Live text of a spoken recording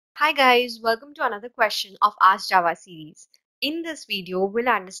Hi guys, welcome to another question of Ask Java series. In this video, we'll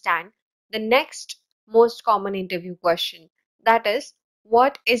understand the next most common interview question. That is,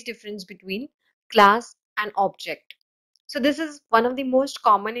 what is difference between class and object? So this is one of the most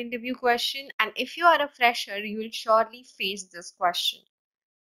common interview question, and if you are a fresher, you will surely face this question.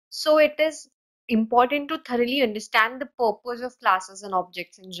 So it is important to thoroughly understand the purpose of classes and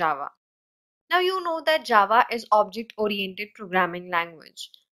objects in Java. Now you know that Java is object-oriented programming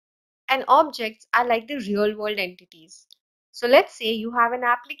language. And objects are like the real world entities. So let's say you have an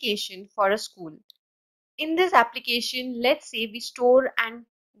application for a school. In this application, let's say we store and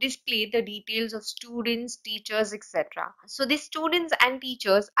display the details of students, teachers, etc. So these students and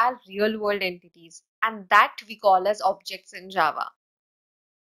teachers are real world entities, and that we call as objects in Java.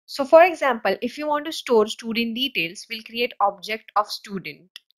 So for example, if you want to store student details, we'll create object of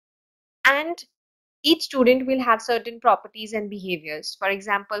student. And each student will have certain properties and behaviors. For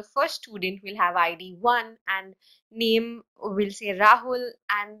example, first student will have ID 1 and name will say Rahul,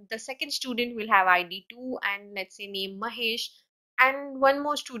 and the second student will have ID 2 and let's say name Mahesh, and one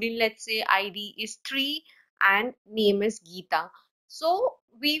more student, let's say ID is 3 and name is Geeta. So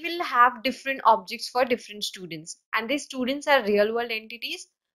we will have different objects for different students, and these students are real world entities,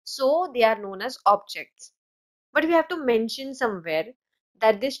 so they are known as objects. But we have to mention somewhere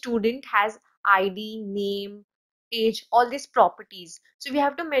that this student has ID, name, age, all these properties. So we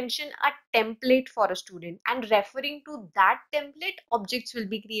have to mention a template for a student, and referring to that template, objects will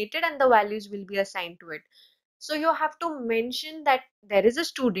be created and the values will be assigned to it. So you have to mention that there is a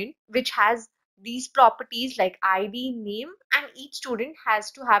student which has these properties like ID, name, and each student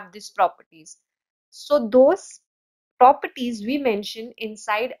has to have these properties. So those properties we mention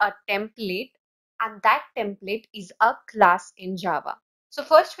inside a template, and that template is a class in Java. So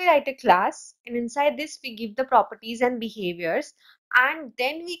first we write a class, and inside this we give the properties and behaviors, and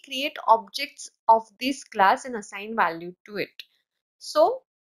then we create objects of this class and assign value to it. So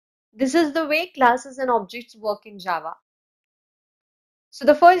this is the way classes and objects work in Java. So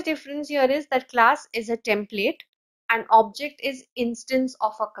the first difference here is that class is a template and object is instance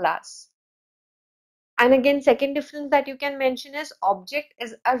of a class. And again, second difference that you can mention is object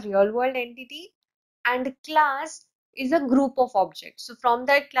is a real world entity and class is a group of objects. So from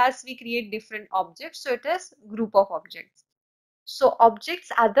that class, we create different objects. So it is group of objects. So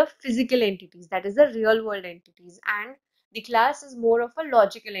objects are the physical entities, that is the real world entities, and the class is more of a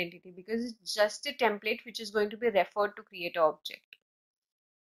logical entity because it's just a template which is going to be referred to create an object.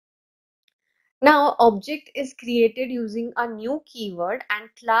 Now, object is created using a new keyword and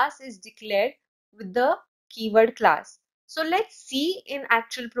class is declared with the keyword class. So let's see in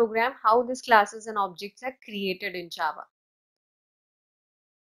actual program how these classes and objects are created in Java.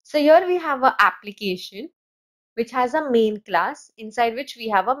 So here we have an application which has a main class inside which we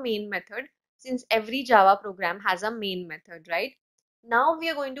have a main method, since every Java program has a main method, right? Now we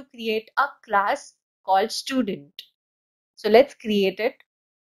are going to create a class called student. So let's create it.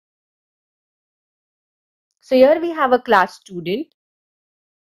 So here we have a class student.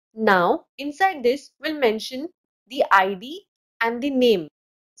 Now, inside this, we'll mention the ID and the name.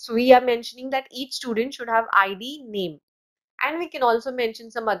 So we are mentioning that each student should have ID, name. And we can also mention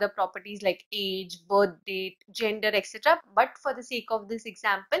some other properties like age, birth date, gender, etc. But for the sake of this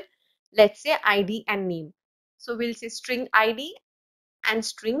example, let's say ID and name. So we'll say string ID and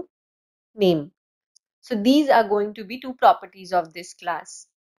string name. So these are going to be two properties of this class.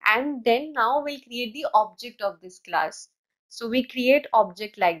 And then now we'll create the object of this class. So we create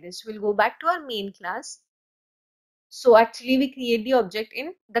object like this. We'll go back to our main class. So actually we create the object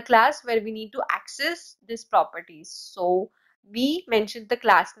in the class where we need to access these properties. So we mention the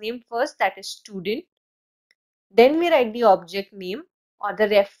class name first, that is student. Then we write the object name or the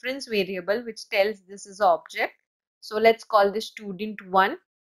reference variable which tells this is object. So let's call this student1.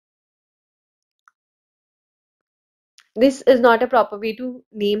 This is not a proper way to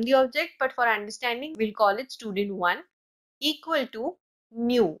name the object, but for understanding, we'll call it student1 equal to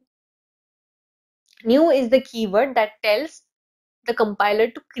new. New is the keyword that tells the compiler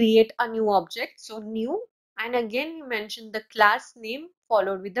to create a new object. So new, and again we mention the class name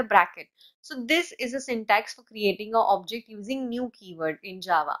followed with the bracket. So this is a syntax for creating an object using new keyword in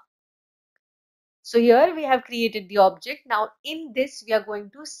Java. So here we have created the object. Now in this we are going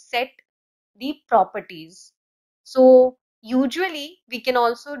to set the properties. So usually we can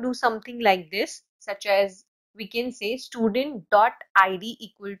also do something like this, such as we can say student.id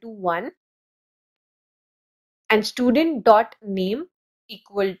equal to 1 and student.name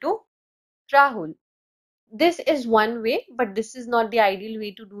equal to Rahul. This is one way, but this is not the ideal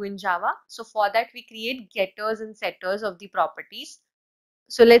way to do in Java. So for that we create getters and setters of the properties.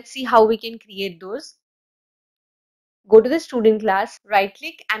 So let's see how we can create those. Go to the student class, right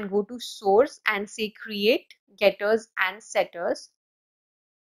click and go to source and say create getters and setters.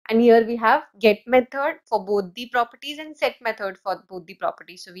 And here we have get method for both the properties and set method for both the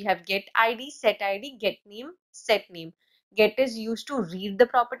properties. So we have get ID, set ID, get name, set name. Get is used to read the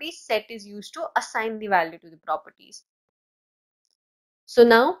properties, set is used to assign the value to the properties. So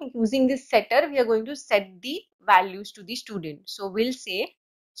now using this setter, we are going to set the values to the student. So we'll say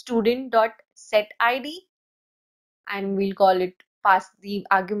student.setId and we'll call it pass the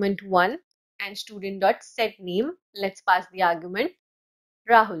argument 1, and student.setName, let's pass the argument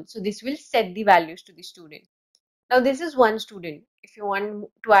Rahul. So this will set the values to the student. Now this is one student. If you want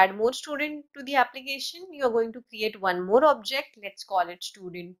to add more student to the application, you are going to create one more object. Let's call it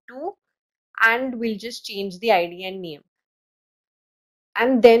student2 and we'll just change the ID and name.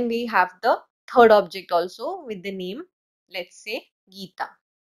 And then we have the third object also with the name, let's say Geeta.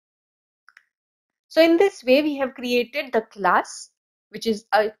 So in this way, we have created the class, which is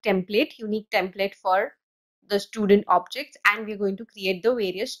a template, unique template for the student objects, and we're going to create the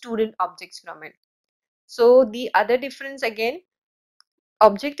various student objects from it. So the other difference again,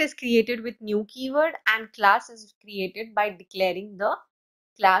 object is created with new keyword and class is created by declaring the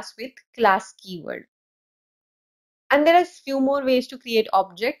class with class keyword. And there are few more ways to create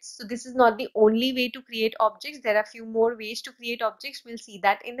objects. So this is not the only way to create objects. There are few more ways to create objects. We'll see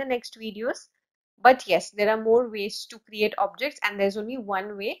that in the next videos. But yes, there are more ways to create objects and there's only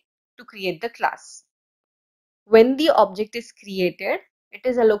one way to create the class. When the object is created, it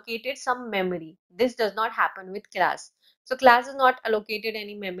is allocated some memory. This does not happen with class. So class is not allocated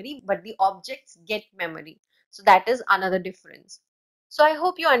any memory, but the objects get memory. So that is another difference. So I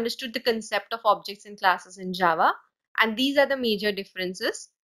hope you understood the concept of objects and classes in Java. And these are the major differences.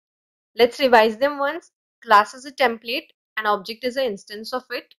 Let's revise them once. Class is a template, an object is an instance of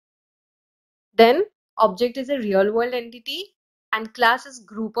it. Then object is a real world entity and class is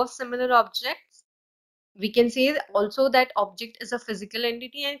group of similar objects. We can say also that object is a physical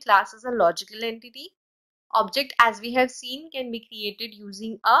entity and class is a logical entity. Object, as we have seen, can be created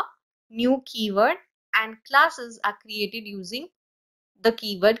using a new keyword and classes are created using the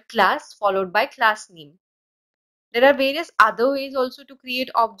keyword class followed by class name. There are various other ways also to create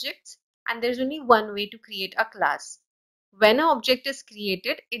objects and there's only one way to create a class. When an object is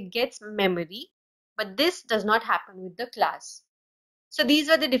created, it gets memory, but this does not happen with the class. So these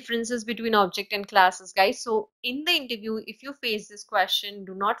are the differences between object and classes, guys. So in the interview, if you face this question,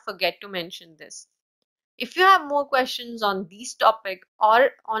 do not forget to mention this. If you have more questions on this topic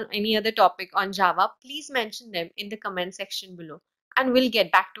or on any other topic on Java, please mention them in the comment section below and we'll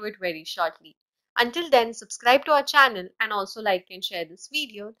get back to it very shortly. Until then, subscribe to our channel and also like and share this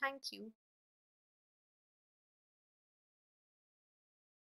video. Thank you.